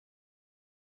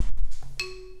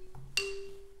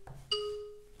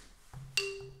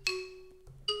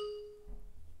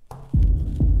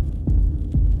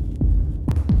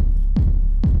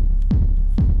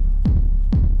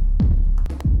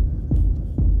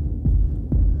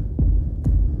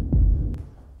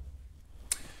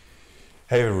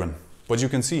Hey everyone, what you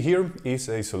can see here is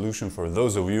a solution for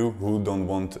those of you who don't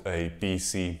want a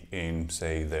PC in,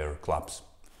 say, their clubs.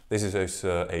 This is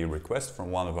a request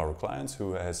from one of our clients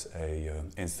who has a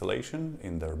installation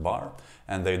in their bar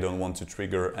and they don't want to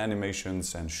trigger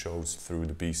animations and shows through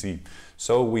the PC.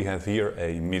 So we have here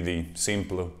a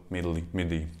simple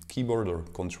MIDI keyboard or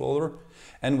controller,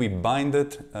 and we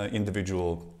binded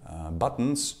individual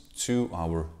buttons to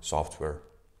our software.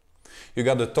 You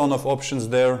got a ton of options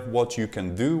there what you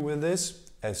can do with this.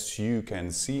 As you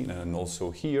can see, and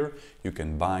also here, you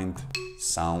can bind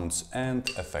sounds and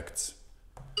effects.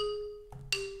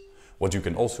 What you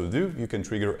can also do, you can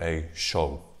trigger a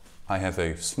show. I have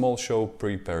a small show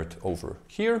prepared over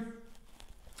here,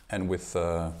 and with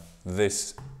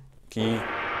this key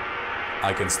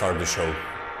I can start the show.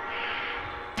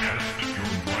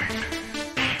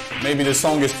 Maybe the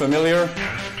song is familiar.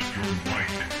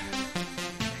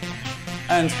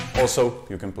 And also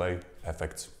you can play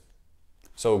effects.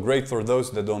 So great for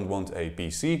those that don't want a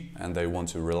PC and they want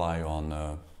to rely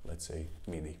on, let's say,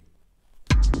 MIDI.